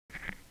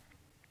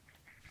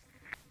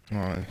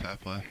Alright, fair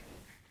play.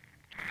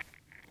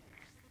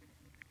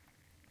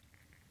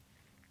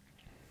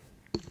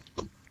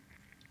 I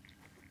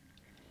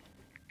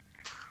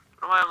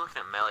don't know why I'm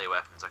looking at melee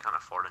weapons. I can't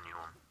afford a new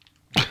one.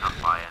 I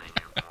can't buy any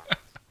new ones.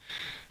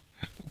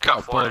 Can't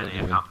afford any.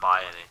 I can't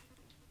buy any.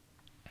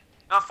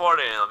 Can't afford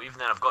any of them. Even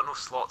then, I've got no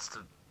slots to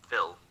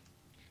fill.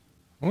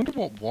 I wonder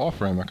what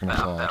Warframe I can I'm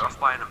afford. better off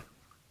buying them.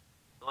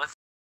 The only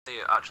thing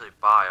you actually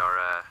buy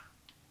are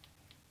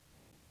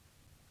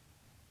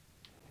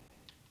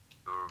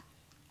your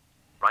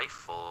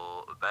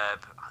rifle.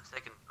 I'm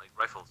thinking like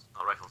rifles,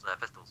 not rifles,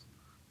 pistols.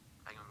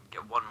 I can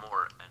get one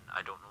more, and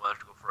I don't know whether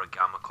to go for a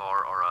gamma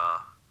core or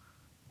a.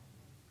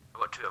 I've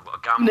got two. I've got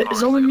a gamma core.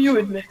 It's only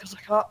muted me because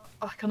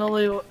I can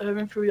only hear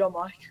him through your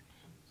mic.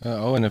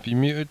 Owen, have you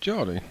muted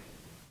Jordy?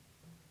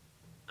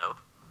 No.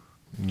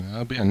 No,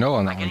 that'll be a no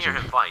on that I can one. hear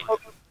him fine.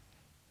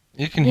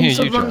 You can hear Once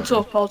you, I've ranked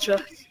Jordy. up, I'll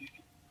check.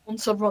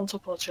 Once I've ranked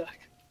up, I'll check.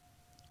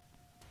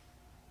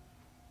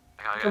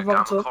 I got a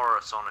gamma core or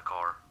a sonic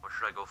core. What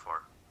should I go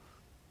for?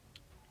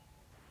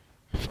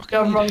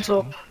 Yeah, I've ranked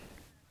up.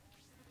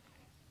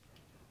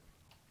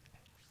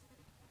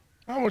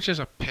 How much is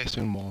a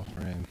piston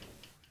Warframe?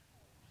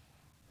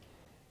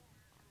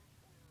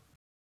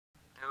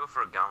 I go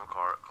for a gamma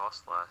core. It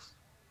costs less.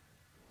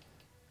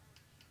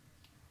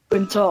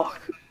 In talk.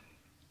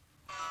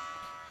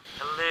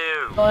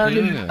 Hello. I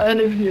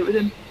only muted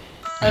him.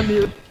 I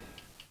muted.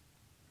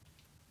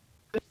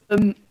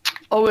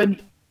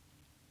 Owen.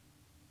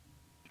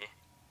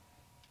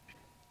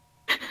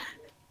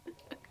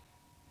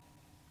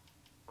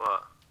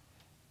 What?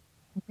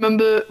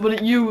 Remember, was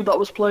it you that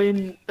was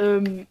playing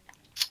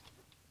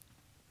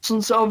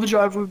Sunset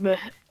Overdrive with me?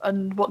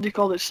 And what do you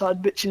call it?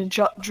 Side bitching in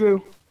chat,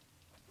 Drew.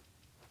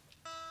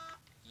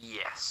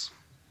 Yes.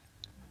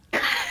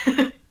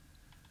 That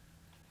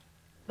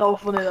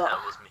was funny.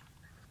 That was me.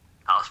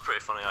 That was pretty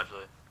funny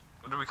actually.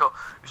 What do we call?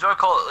 We started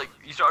call it like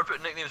you started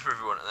putting nicknames for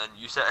everyone, and then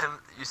you set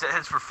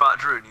his for Fat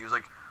Drew, and he was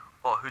like,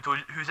 "Oh,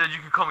 who said you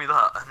could call me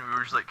that?" And we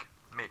were just like,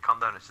 "Mate, calm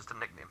down. It's just a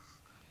nickname."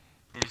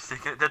 He just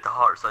taking it dead to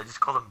heart, so I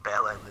just called him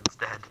Bellend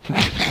instead.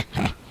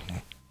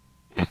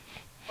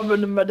 I'm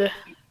running ready.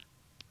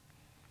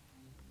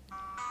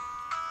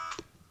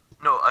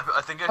 No,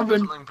 I think I put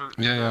something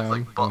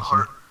like butt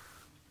hurt.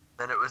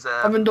 Then it was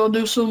Evan, don't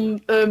do some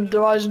the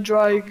Rise and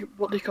Drag,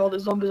 what do you call it,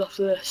 zombies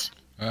after this.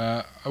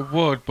 I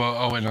would, but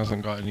Owen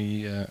hasn't got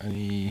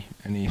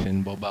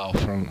anything but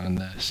Battlefront and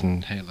this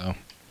and Halo,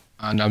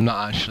 and I'm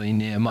not actually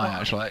near my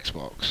actual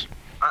Xbox.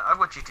 I've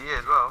got GTA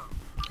as well.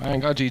 I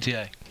ain't got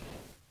GTA.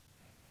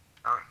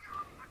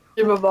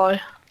 Neither have I.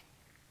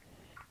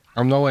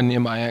 I'm nowhere near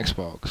my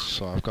Xbox,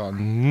 so I've got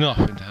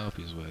nothing to help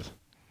you with.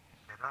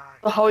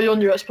 So how are you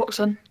on your Xbox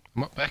then?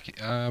 I'm at Becky.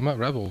 I'm at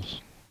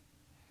Rebels.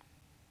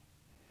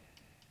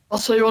 I'll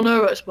say you're on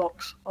her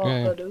Xbox. Oh,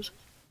 Yeah. there it is.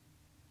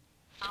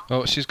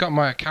 Well, she's got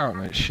my account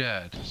and it's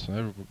shared,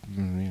 so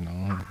you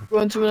know.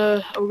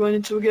 Are we going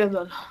into a game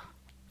then?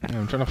 Yeah,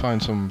 I'm trying to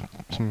find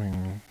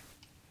something.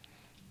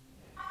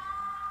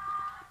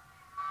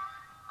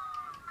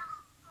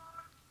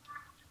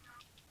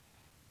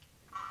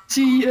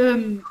 See,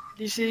 do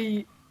you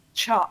see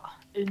chat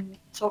in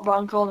top right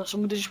hand corner?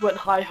 Somebody just went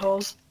hi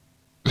hose.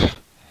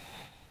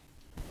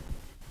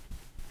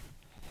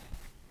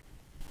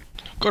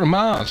 Go to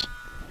Mars.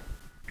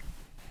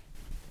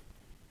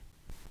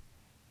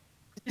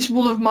 It's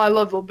one of my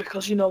level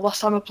because, you know,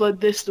 last time I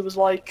played this, there was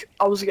like,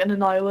 I was getting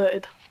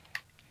annihilated.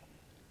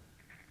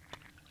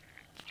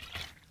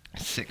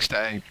 6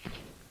 to 8.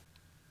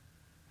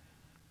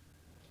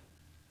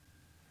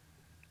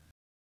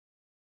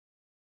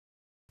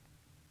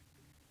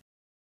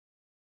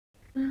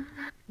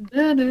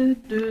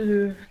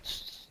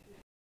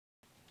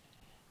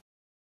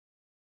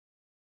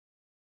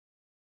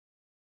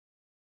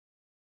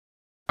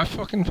 I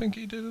fucking think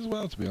he did as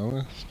well, to be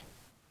honest.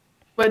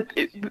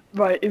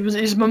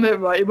 He's my mate,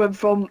 right? He went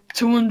from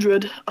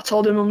 200, I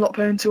told him I'm not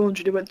paying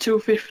 200, he went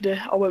 250,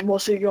 I went,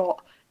 what's he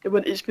got? He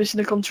went, it's missing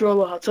a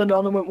controller, I turned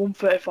around and went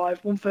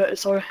 135, 130,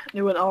 sorry, and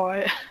he went,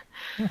 alright.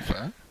 Not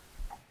fair.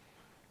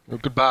 You're a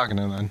good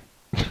bargainer then.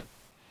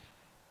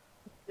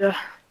 Yeah.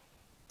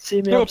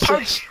 See me, No, I'm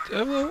sick.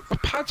 a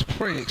pad's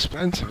pretty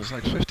expensive, it's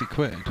like 50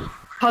 quid.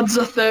 Pads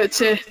are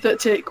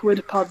 38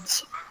 quid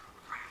pads.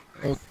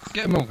 Well,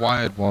 get him a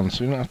wired one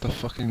so you don't have to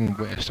fucking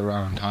waste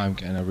around time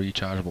getting a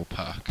rechargeable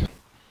pack.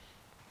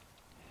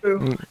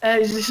 True.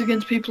 Is this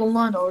against people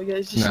online or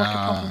is this like a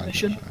proper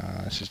mission?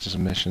 Nah, this is just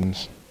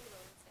missions.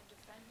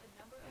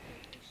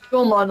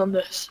 Go online on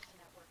this.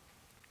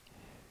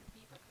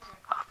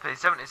 Happy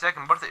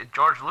 72nd birthday to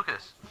George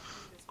Lucas.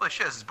 Holy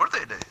shit, it's his birthday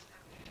today.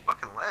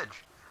 Fucking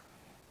ledge.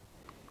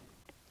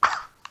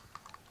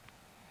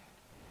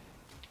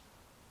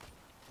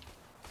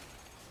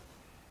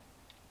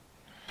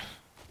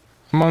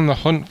 I'm on the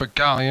hunt for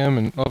gallium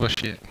and other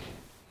shit.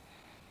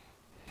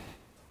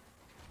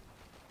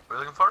 What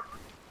are you looking for?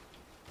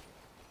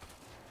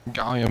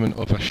 Gallium and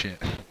other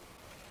shit.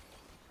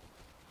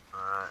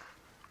 Alright.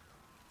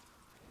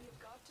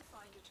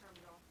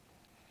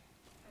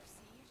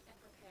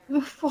 Who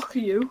the fuck are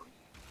you?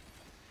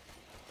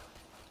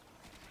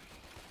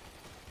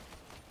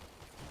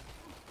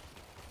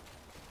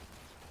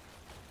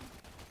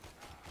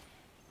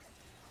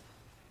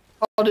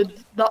 How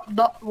did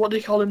that what do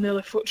you call him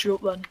nearly fucked you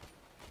up then?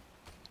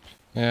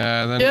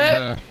 Yeah,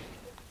 Yeah.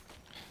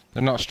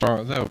 they're not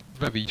strong. They're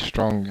very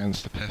strong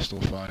against the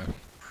pistol fire.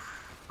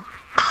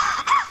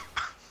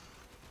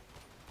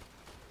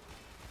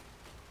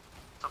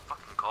 Stop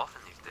fucking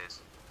coughing these days.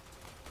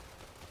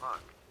 Fuck.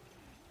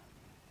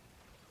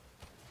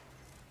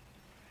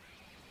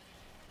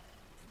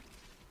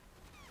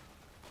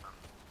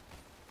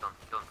 Kill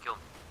him, kill him.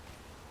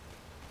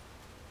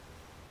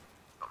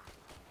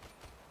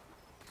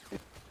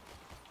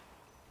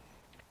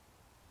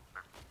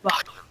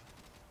 Back.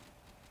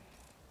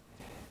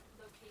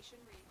 Location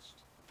reached.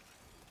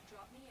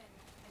 Drop me in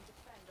and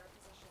defend our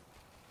position.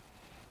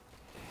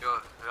 Yo,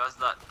 who has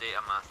that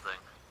data math thing?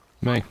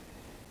 Me.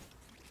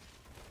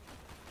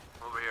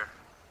 Over here.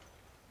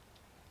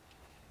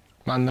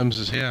 Mandoms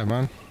is here,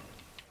 man.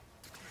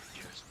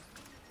 Cheers.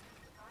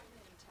 I'm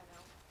in, Tenno.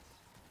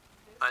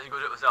 I had to go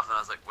do it myself and I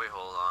was like, wait,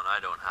 hold on, I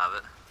don't have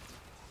it.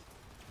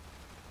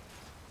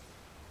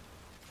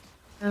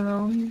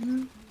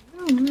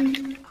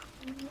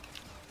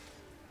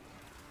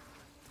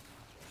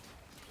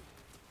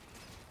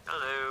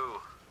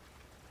 Hello.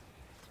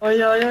 Oh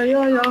yeah.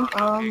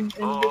 Okay. In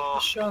Oh. the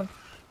show.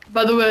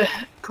 By the way,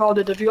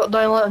 Corded, have you got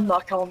Dying Light on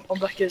that account on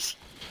Becky's?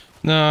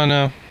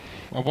 No.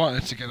 I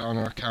wanted to get it on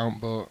her account,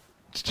 but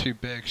it's too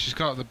big. She's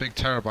got the big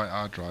terabyte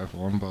hard drive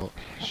one, but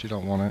she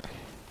don't want it.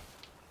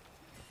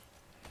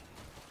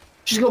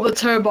 She's got the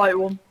terabyte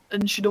one,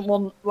 and she don't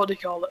want what do you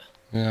call it?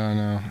 Yeah, I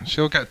know.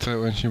 She'll get to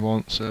it when she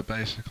wants it,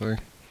 basically.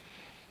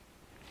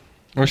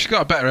 Well, she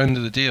got a better end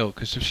of the deal,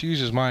 because if she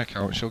uses my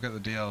account, she'll get the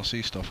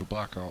DLC stuff for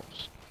Black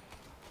Ops.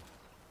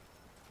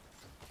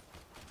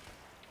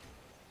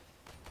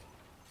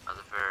 That's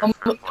a fair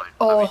point.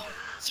 Oh,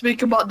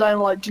 speaking about Dying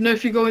Light, do you know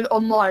if you go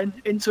online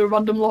into a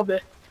random lobby,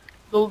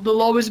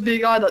 there'll always be a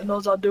guy that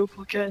knows how to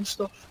duplicate and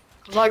stuff.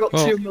 Because I got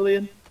Oh. 2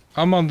 million.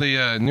 I'm on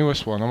the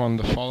newest one. I'm on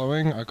the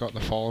following. I got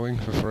the following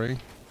for free,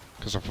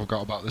 because I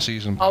forgot about the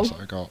season pass that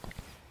I got.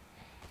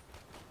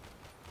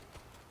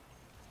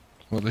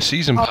 Well, the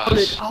season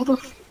pass. How the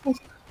fuck?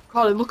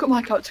 Carly, look at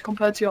my character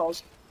compared to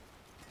yours.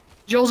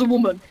 Is yours a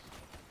woman?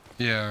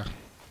 Yeah.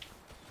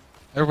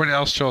 Everybody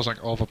else chose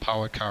like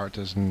overpowered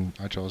characters, and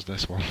I chose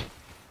this one.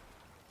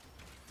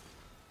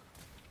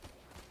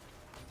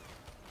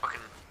 Fucking.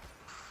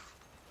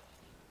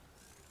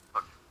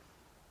 Fuck.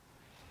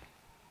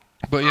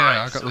 But yeah, Alright,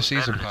 I got so the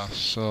season feminist. pass,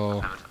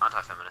 so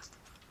Anti-feminist.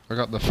 I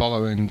got the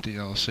following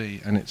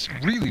DLC, and it's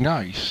really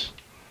nice.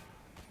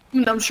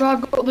 I'm sure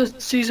I've got the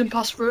season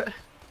pass for it.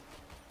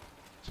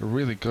 It's a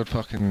really good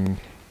fucking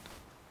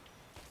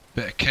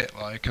bit of kit,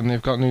 like, and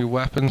they've got new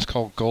weapons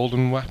called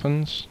golden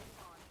weapons.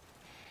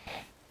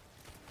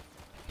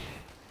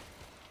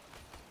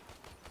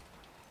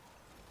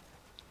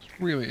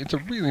 It's a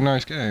really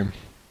nice game.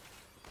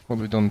 What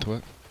they've done to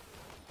it.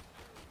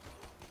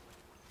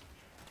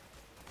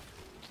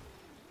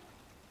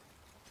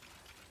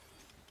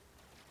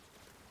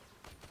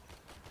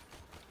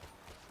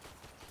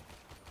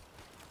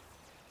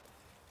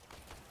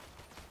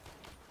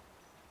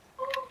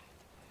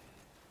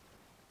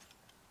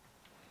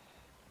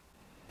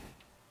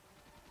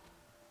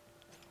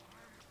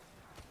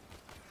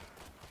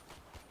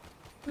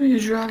 You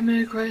drive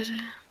me crazy.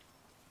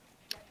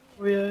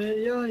 Oh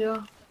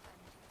yeah.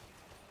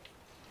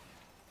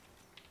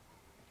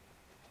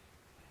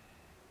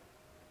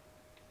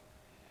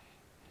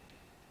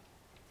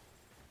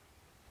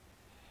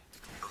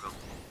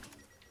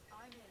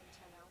 I'm in,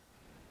 Tenno.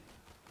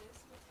 This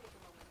will take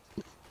a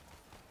moment.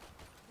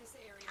 This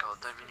area God is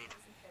damn, you need-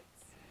 dozen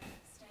hits.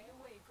 Stay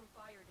away from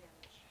fire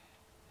damage.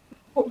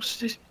 What's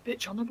this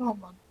bitch on about,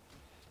 man?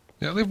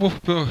 Yeah, leave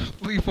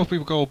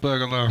Whoopi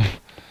Goldberg alone.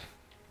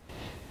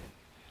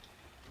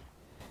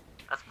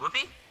 That's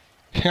Whoopi?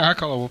 Yeah, I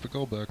call her Whoopi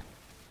Goldberg.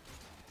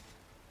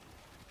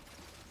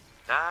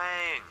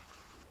 Dang.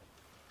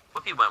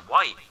 Whoopi went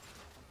white.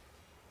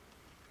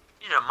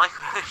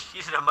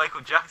 She's a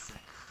Michael Jackson.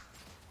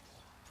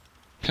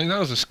 Hey, that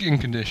was a skin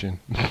condition.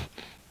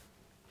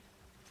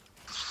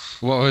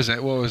 What was it?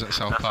 South That's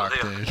what Park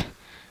they are. did?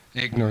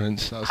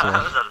 Ignorance, that's That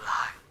what. was a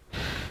lie.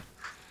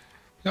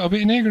 You're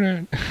being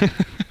ignorant.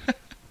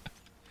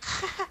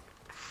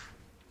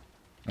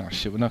 Oh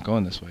shit, we're not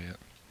going this way yet.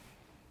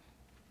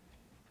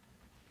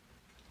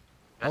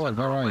 That's Oh, the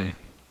where wrong are way. you?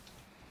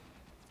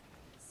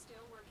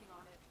 Still working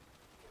on it.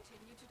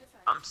 Continue to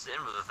defend. I'm sitting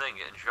with the thing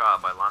getting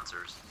shot by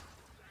lancers.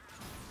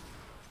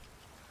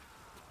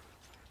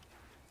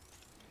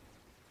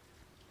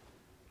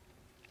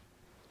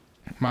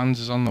 Mans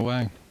is on the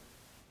way.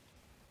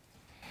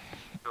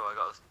 Oh, I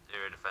got this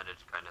area defended,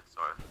 kinda,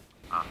 sorry.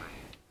 Okay.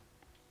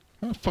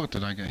 How the fuck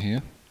did I get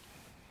here?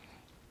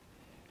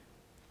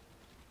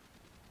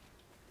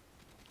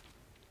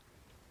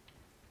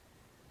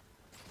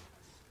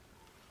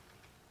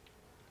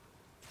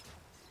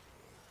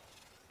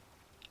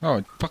 Oh,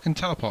 it fucking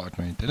teleported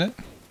me, did it?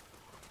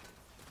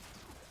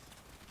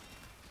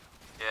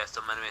 Yeah,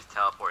 some enemies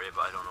teleport you,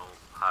 but I don't know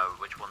how,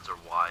 which ones or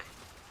why.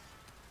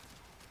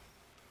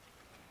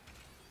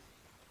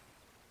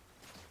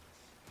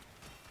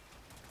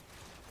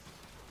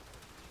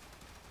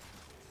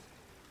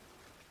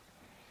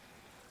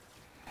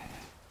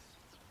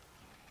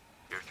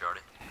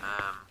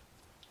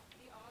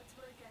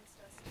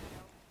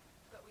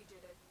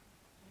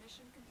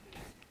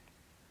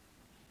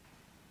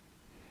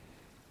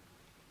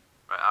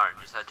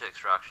 to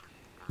extraction.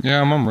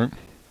 Yeah, I'm on route.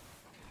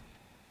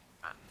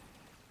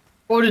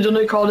 Already done it,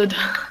 recorded.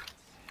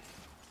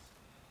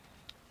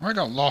 I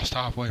got lost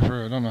halfway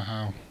through, I don't know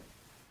how.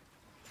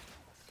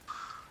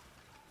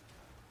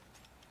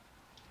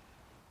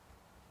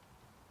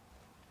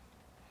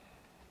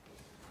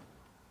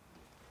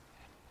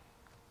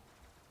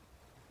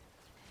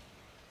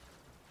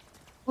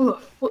 How the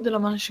fuck did I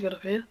manage to get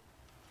up here?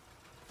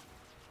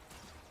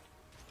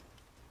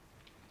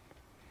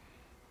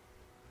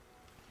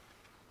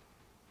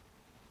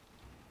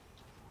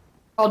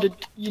 Oh,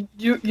 you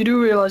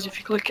do realise if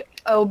you click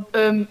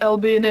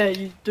LB and A,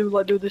 you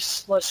do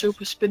this like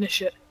super spinny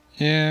shit.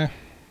 Yeah.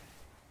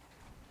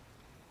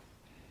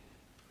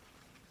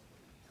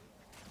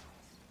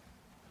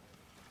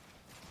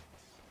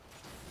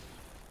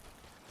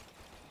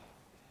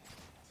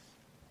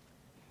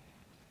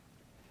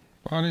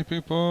 Party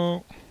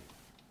people.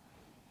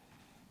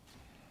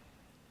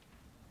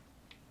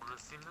 Gonna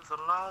see Miss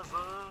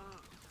Eliza.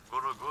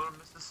 Gonna go to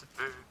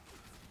Mississippi.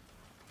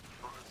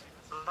 Gonna see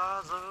Miss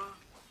Eliza.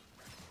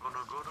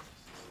 Gonna go to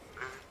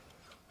Mississippi.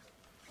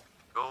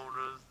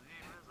 Gonna see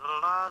Miss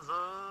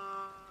Eliza.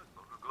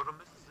 Gonna go to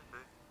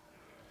Mississippi.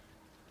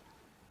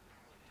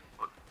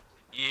 What?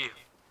 Yeah.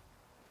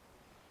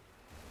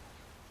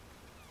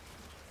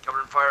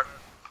 Covering fire.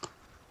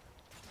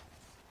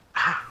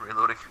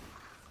 Reloading.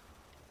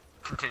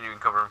 Continuing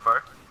covering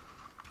fire.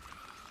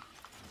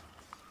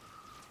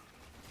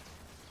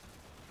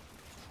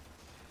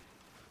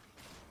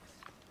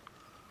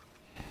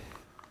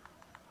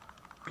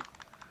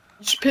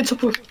 Just picked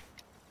up a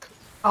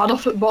card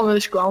off at the bottom of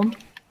this ground.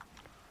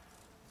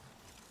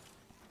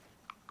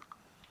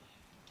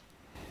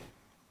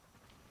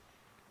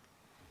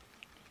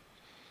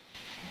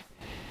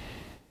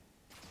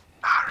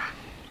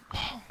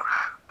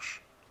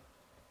 Crouch.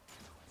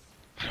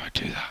 How do I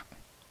do that?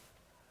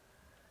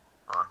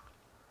 On.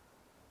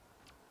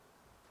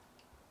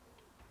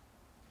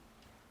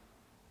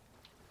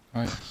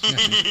 Right,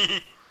 yeah.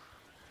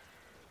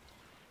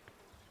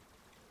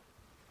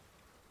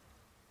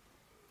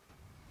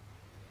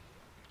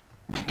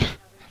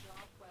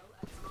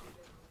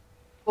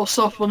 What's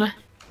so funny?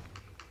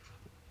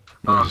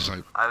 I was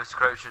like, I was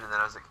crouching and then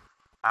I was like,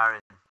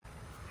 Aaron.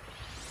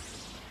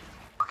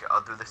 Okay,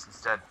 I'll do this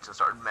instead. So I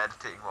started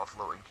meditating while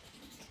floating.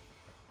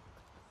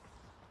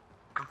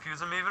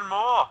 Confuse him even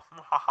more.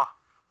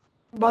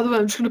 By the way,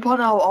 I'm just gonna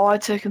point out how I've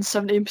taken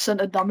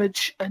 17% of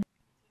damage and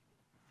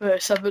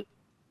 37.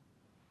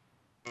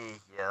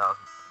 Yeah,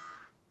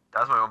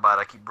 that's my own bad.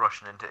 I keep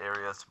rushing into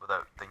areas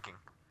without thinking.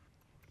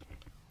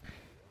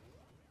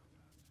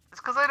 It's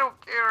because I don't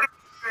care.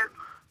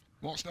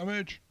 what's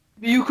damage?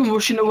 You can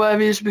rush into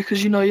areas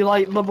because you know you're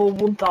like level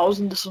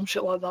 1000 or some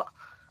shit like that.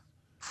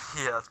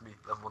 Yeah, that's me.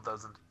 Level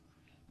 1000.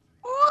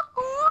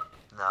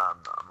 Nah, I'm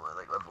not. I'm only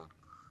like level.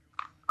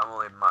 I'm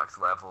only max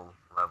level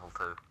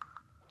 2.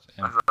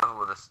 Same. Max level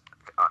with this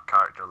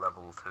character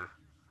level 2.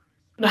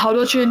 Now, how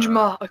do I change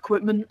my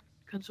equipment?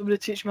 Can somebody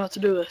teach me how to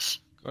do this?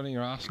 Go to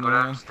your You arsenal go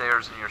then.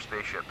 downstairs in your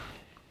spaceship.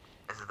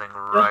 It's the thing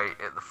right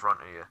at the front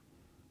of you.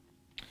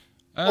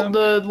 On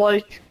the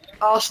like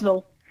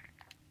arsenal.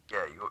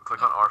 Yeah, you go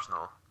click on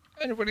Arsenal.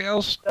 Anybody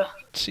else Yeah.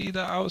 see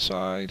that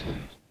outside?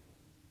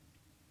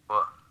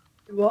 What?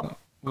 What?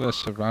 We're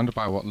surrounded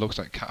by what looks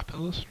like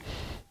caterpillars.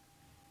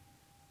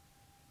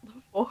 The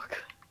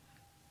fuck?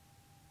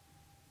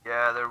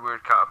 Yeah, they're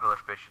weird caterpillar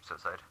spaceships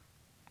outside.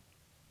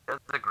 They're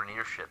the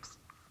Grenier ships.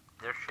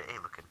 They're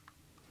shitty looking.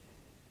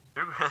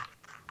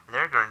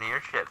 They're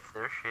Grenier ships.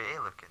 They're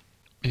shitty looking.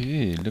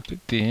 Ew, look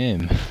at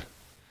them.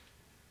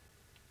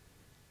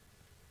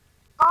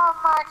 Oh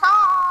my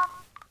god!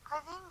 I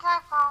think I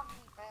found the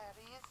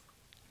berries.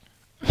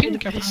 I think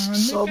It I pisses found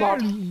so the bad.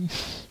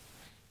 berries.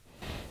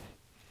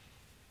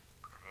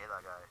 I hate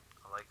that guy.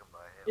 I like him, but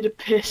I hate him. It'd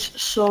piss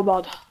so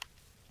bad.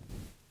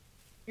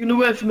 You gonna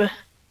wait for me?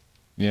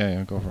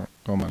 Yeah, go for it.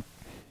 Go, man.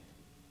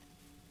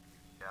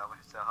 Yeah, I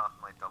still have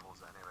my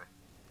doubles anyway.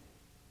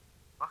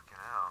 Fucking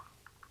hell.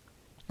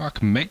 I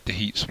can make the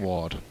heat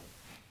sword.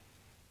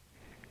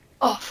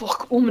 Oh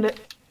fuck, 1 minute.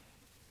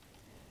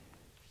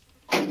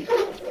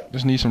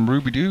 Just need some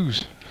ruby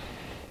doos.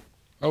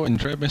 Oh, and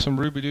trade me some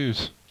ruby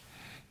doos.